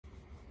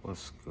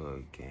What's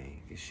good,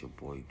 gang? It's your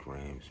boy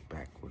Grams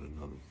back with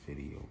another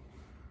video.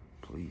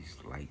 Please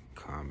like,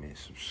 comment,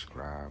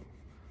 subscribe.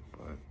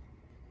 But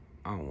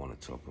I don't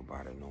want to talk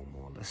about it no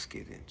more. Let's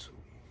get into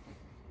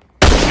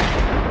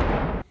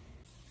it.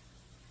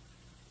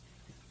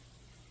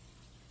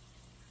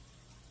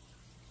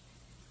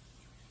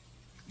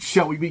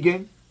 Shall we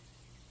begin?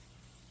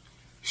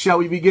 Shall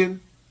we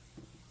begin?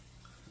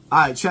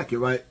 All right, check it,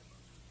 right?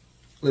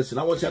 Listen,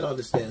 I want y'all to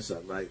understand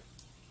something, right?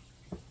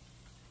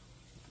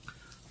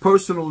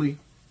 Personally,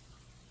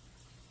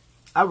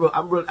 I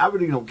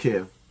really don't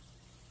care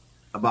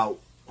about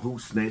who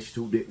snitched,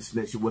 who didn't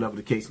snitch, or whatever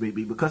the case may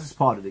be, because it's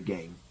part of the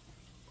game.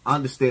 I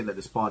understand that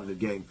it's part of the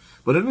game.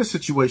 But in this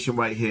situation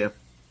right here,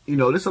 you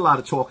know, there's a lot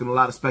of talking, a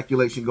lot of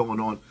speculation going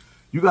on.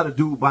 You got a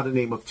dude by the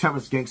name of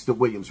Terrence Gangster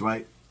Williams,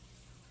 right?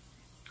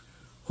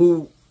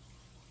 Who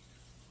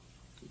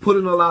put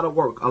in a lot of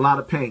work, a lot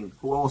of pain,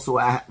 who also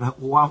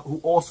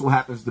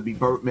happens to be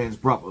Birdman's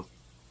brother.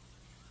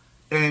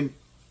 And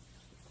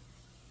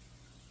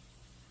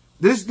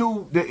this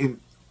dude didn't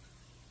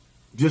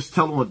just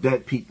tell on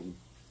dead people.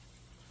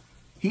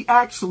 He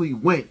actually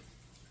went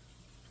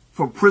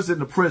from prison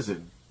to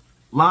prison,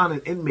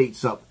 lining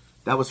inmates up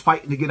that was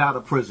fighting to get out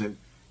of prison,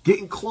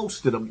 getting close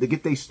to them to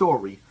get their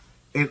story.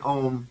 And,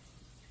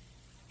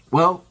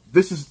 well,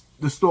 this is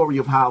the story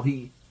of how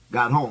he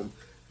got home.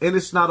 And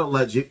it's not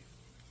alleged.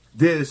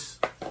 This,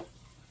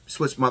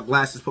 switch my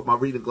glasses, put my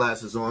reading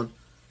glasses on,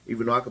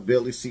 even though I can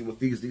barely see with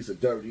these. These are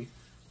dirty.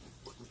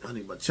 I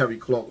need my cherry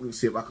cloth. Let me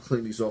see if I can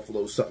clean these off a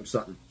little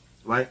something,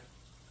 right?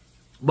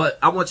 But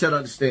I want y'all to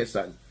understand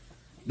something.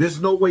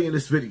 There's no way in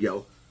this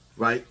video,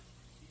 right?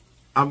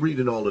 I'm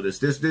reading all of this.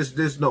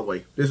 There's no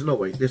way. There's no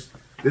way.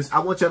 I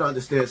want y'all to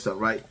understand something,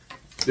 right?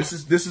 This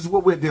is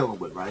what we're dealing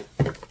with, right?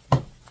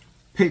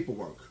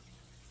 Paperwork.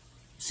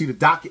 See the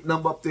docket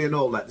number up there and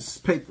all that. This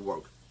is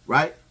paperwork,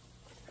 right?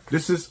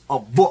 This is a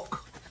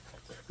book.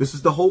 This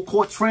is the whole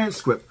court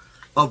transcript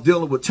of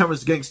dealing with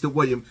Terrence Gangster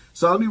Williams.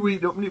 So let me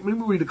read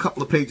a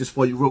couple of pages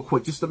for you real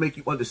quick, just to make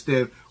you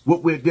understand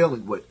what we're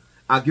dealing with.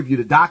 I'll give you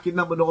the docket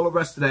number and all the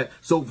rest of that.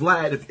 So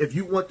Vlad, if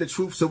you want the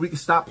truth so we can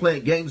stop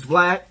playing games,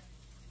 Vlad,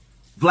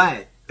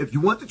 if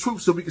you want the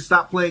truth so we can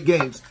stop playing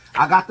games,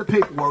 I got the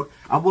paperwork.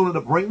 I'm willing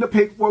to bring the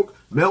paperwork,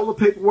 mail the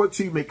paperwork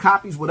to you, make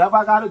copies, whatever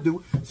I got to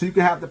do, so you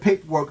can have the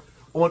paperwork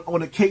on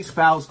the case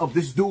files of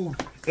this dude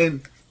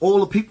and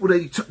all the people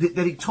that he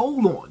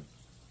told on.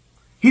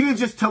 He didn't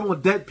just tell on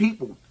dead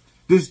people.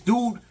 This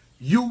dude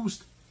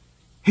used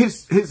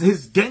his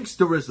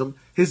gangsterism,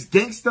 his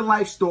gangster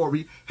life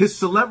story, his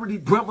celebrity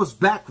brother's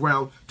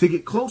background to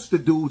get close to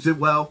dudes. And,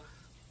 well,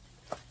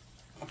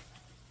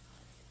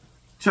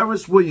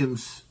 Terrence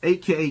Williams,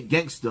 a.k.a.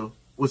 Gangster,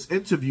 was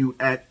interviewed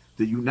at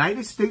the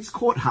United States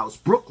Courthouse,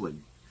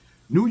 Brooklyn,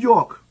 New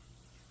York.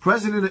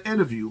 Present in the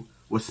interview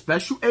was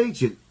Special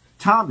Agent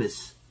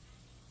Thomas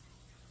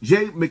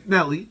J.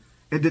 McNally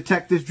and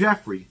Detective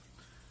Jeffrey.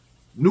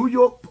 New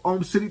York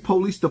City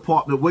Police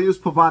Department, Williams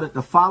provided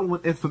the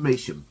following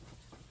information.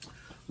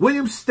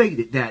 Williams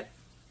stated that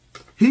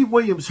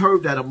Williams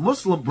heard that a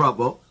Muslim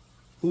brother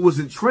who was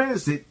in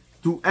transit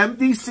through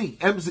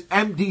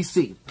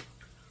MDC.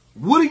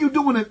 What are you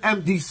doing in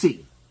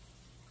MDC?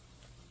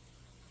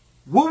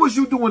 What was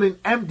you doing in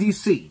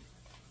MDC?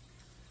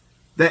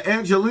 That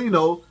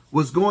Angelino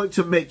was going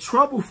to make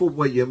trouble for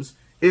Williams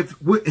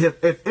if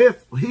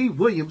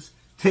Williams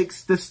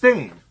takes the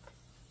stand.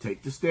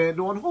 Take the stand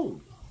on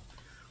who?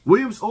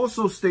 Williams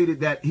also stated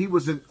that he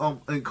was in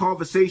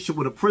conversation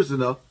with a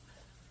prisoner,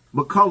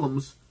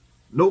 McCullum's,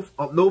 no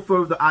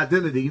further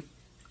identity,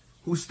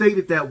 who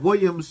stated that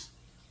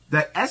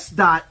S.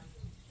 Dot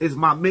is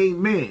my main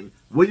man.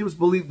 Williams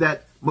believed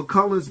that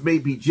McCullum's may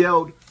be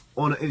jailed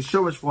on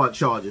insurance fraud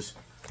charges.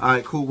 All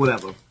right, cool,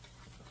 whatever.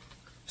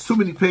 It's too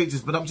many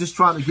pages, but I'm just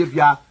trying to give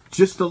y'all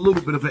just a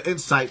little bit of an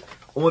insight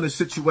on the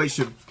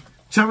situation.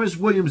 Terrence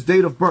Williams'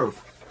 date of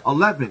birth,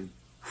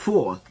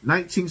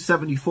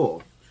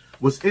 11/4/1974.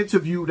 Was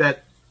interviewed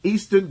at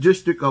Eastern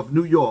District of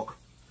New York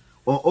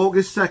on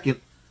August 2nd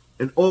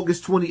and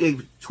August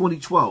 28th,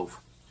 2012.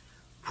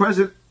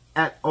 Present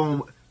at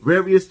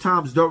various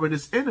times during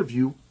this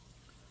interview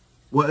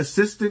were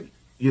Assistant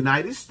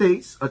United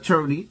States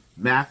Attorney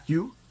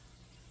Matthew,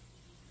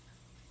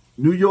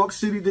 New York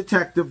City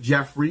Detective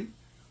Jeffrey,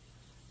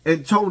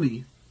 and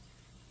Tony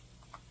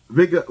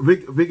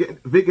Vigania,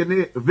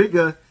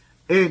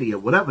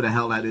 whatever the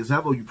hell that is,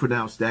 however you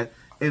pronounce that,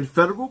 and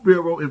Federal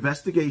Bureau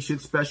Investigation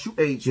Special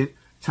Agent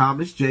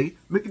Thomas J.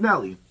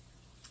 McNally.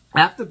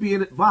 After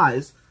being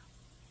advised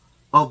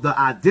of the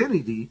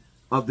identity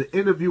of the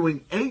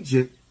interviewing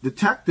agent,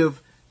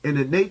 detective, and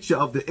the nature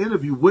of the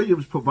interview,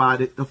 Williams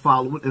provided the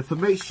following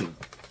information.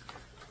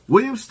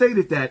 Williams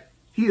stated that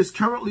he is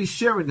currently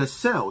sharing a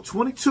cell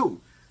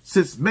 22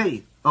 since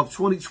May of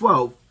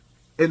 2012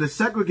 in the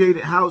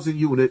Segregated Housing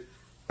Unit,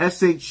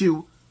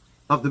 SHU,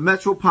 of the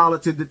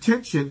Metropolitan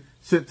Detention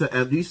Center,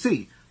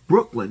 MDC,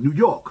 Brooklyn, New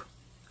York,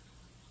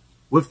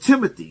 with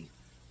Timothy.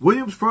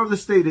 Williams further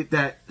stated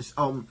that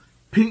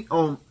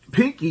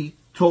Pinky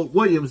told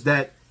Williams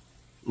that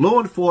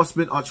law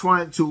enforcement are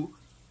trying to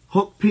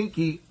hook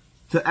Pinky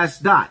to S.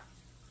 Dot,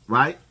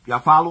 right? Y'all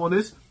following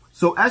this?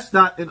 So S.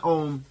 Dot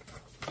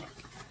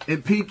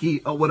and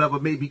Pinky or whatever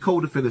may be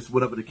co-defendants,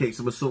 whatever the case,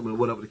 I'm assuming,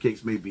 whatever the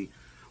case may be.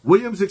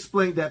 Williams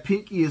explained that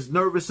Pinky is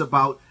nervous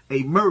about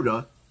a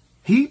murder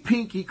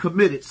Pinky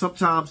committed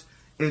sometimes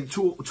in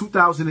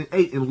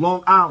 2008 in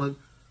Long Island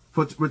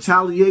for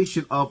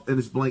retaliation of, and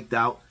it's blanked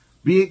out,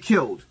 being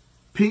killed.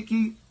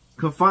 Pinky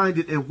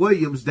confided in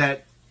Williams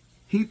that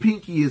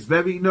Pinky is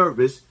very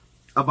nervous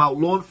about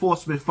law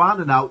enforcement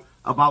finding out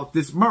about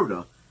this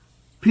murder.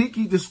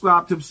 Pinky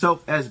described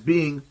himself as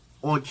being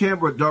on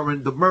camera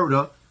during the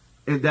murder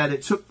and that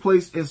it took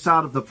place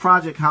inside of the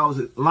project house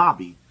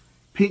lobby.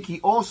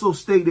 Pinky also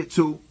stated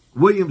to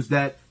Williams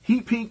that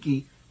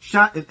Pinky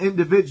shot an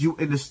individual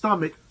in the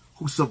stomach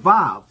who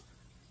survived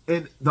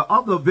and the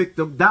other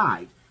victim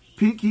died.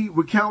 Pinky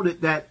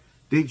recounted that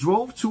they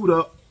drove to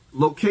the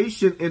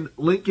location in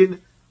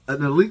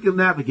the Lincoln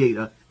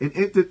Navigator and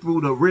entered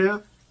through the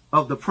rear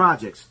of the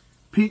projects.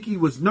 Pinky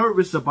was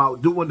nervous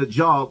about doing the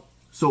job,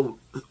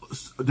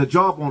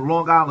 on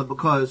Long Island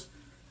because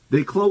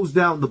they closed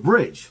down the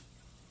bridge.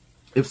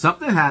 If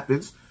something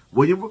happens,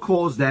 William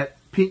recalls that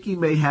Pinky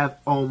may have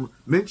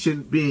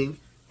mentioned being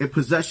in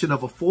possession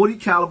of a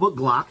 .40 caliber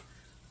Glock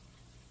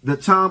the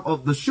time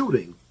of the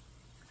shooting.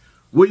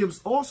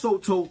 Williams also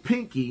told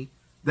Pinky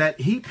that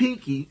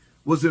Pinky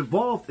was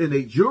involved in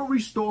a jewelry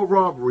store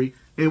robbery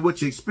in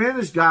which a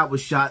Spanish guy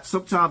was shot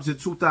sometimes in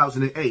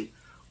 2008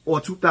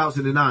 or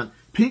 2009.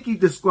 Pinky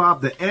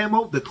described the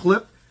ammo, the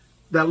clip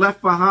that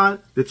left behind,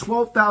 the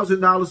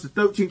 $12,000 to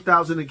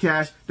 $13,000 in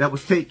cash that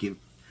was taken.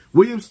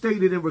 Williams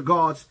stated in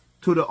regards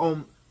to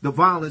the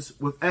violence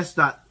with S.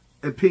 Dot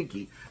and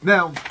Pinky.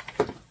 Now,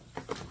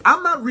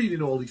 I'm not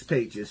reading all these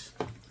pages.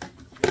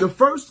 The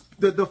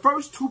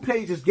first 2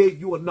 pages gave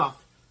you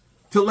enough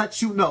to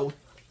let you know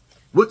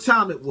what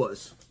time it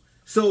was.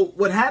 So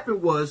what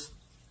happened was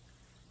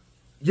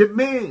your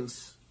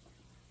mans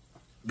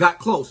got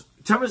close.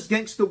 Terrence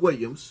Gangster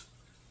Williams,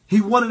 he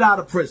wanted out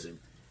of prison.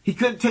 He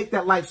couldn't take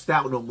that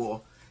lifestyle no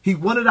more. He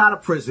wanted out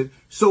of prison.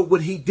 So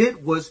what he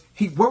did was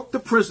he worked the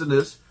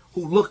prisoners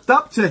who looked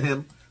up to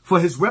him for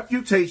his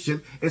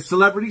reputation and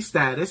celebrity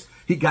status.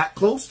 He got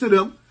close to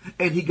them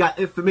and he got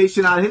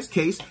information out of his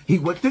case. He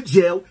went to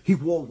jail. He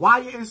wore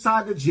wire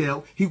inside the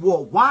jail. He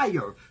wore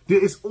wire.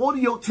 There is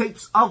audio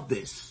tapes of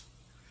this.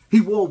 He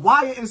wore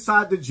wire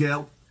inside the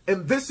jail.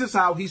 And this is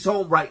how he's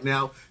home right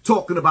now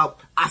talking about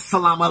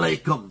Assalamu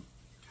alaikum.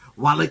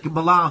 Wa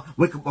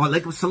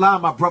alaikum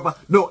salam, my brother.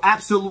 No,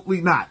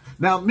 absolutely not.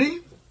 Now me,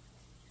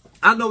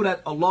 I know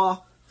that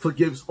Allah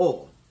forgives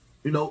all.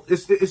 You know,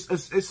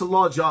 it's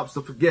Allah's job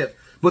to forgive.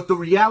 But the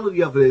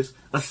reality of it is,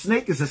 a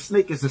snake is a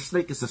snake is a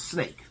snake is a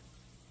snake.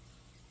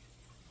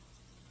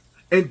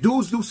 And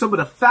dudes do some of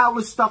the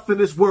foulest stuff in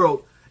this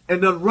world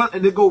and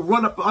then go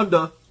run up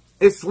under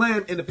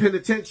Islam in the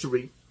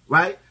penitentiary,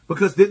 right?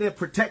 Because then they're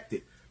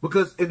protected.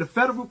 Because in the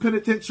federal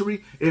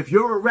penitentiary, if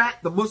you're a rat,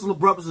 the Muslim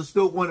brothers are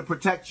still going to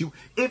protect you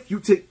if you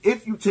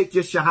take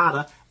your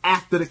shahada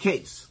after the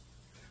case.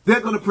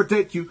 They're going to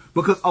protect you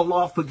because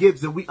Allah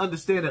forgives, and we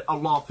understand that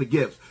Allah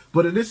forgives.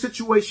 But in this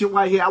situation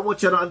right here, I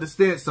want you to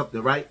understand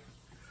something, right?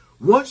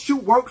 Once you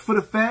work for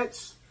the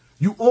feds,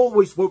 you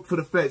always work for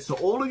the feds. So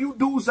all of you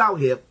dudes out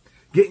here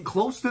getting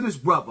close to this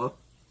brother,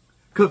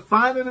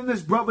 confiding in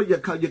this brother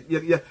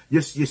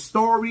your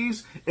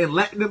stories and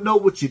letting them know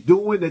what you're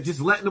doing and just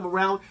letting them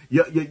around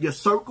your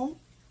circle,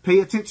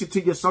 pay attention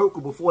to your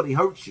circle before they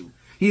hurt you.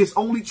 He is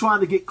only trying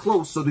to get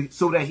close so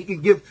that he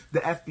can give the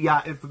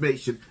FBI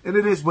information. And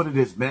it is what it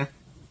is, man.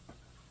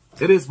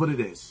 It is what it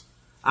is.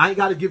 I ain't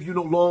got to give you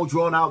no long,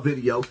 drawn-out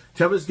video.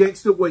 Terrence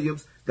Gangster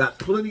Williams got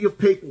plenty of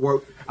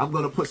paperwork. I'm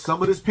going to put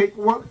some of this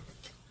paperwork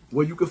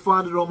where you can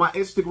find it on my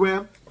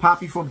Instagram,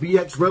 Poppy from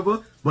BX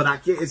River.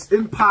 But it's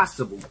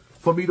impossible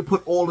for me to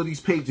put all of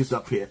these pages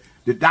up here.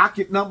 The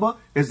docket number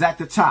is at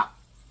the top.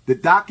 The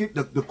docket,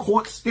 the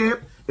court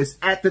stamp is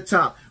at the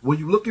top. When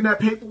you're looking at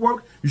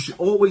paperwork, you should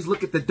always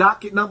look at the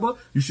docket number.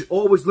 You should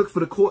always look for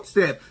the court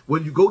stamp.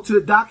 When you go to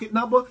the docket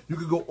number, you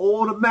can go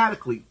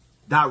automatically,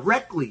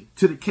 directly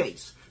to the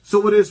case.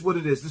 So it is what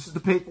it is. This is the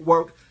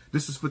paperwork.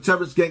 This is for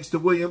Terrence Gangster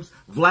Williams.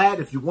 Vlad,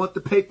 if you want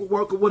the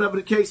paperwork or whatever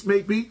the case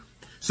may be,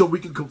 so we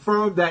can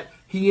confirm that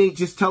he ain't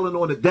just telling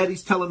on the dead,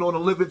 he's telling on the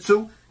living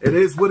too. It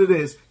is what it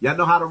is. Y'all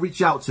know how to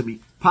reach out to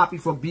me. Poppy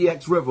from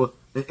BX River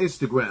and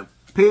Instagram.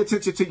 Pay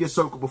attention to your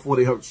circle before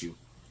they hurt you.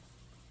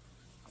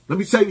 Let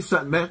me tell you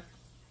something, man.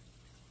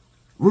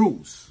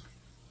 Rules.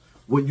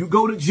 When you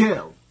go to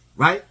jail,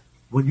 right?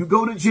 When you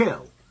go to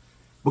jail,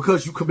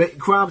 because you committing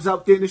crimes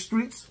out there in the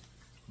streets,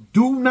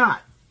 do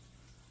not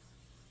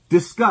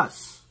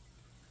discuss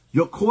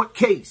your court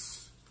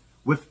case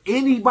with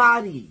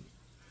anybody.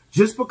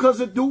 Just because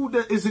a dude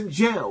that is in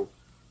jail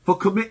for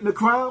committing a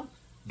crime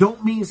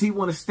don't mean he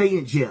want to stay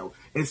in jail.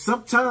 And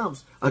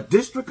sometimes a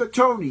district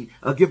attorney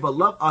will give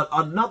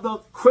another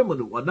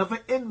criminal, another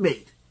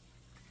inmate,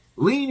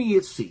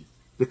 leniency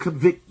to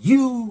convict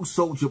you,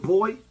 soldier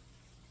boy.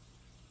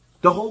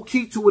 The whole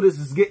key to it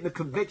is getting a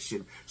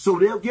conviction. So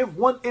they'll give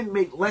one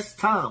inmate less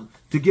time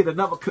to get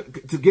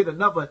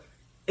another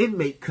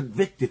inmate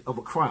convicted of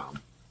a crime.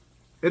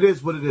 It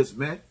is what it is,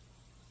 man.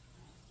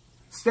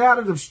 Stay out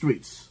of them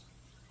streets.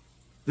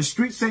 The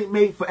streets ain't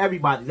made for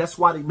everybody. That's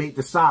why they made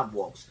the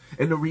sidewalks.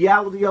 And the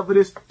reality of it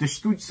is, the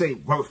streets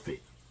ain't worth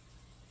it.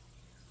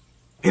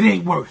 It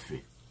ain't worth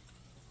it.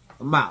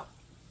 I'm out.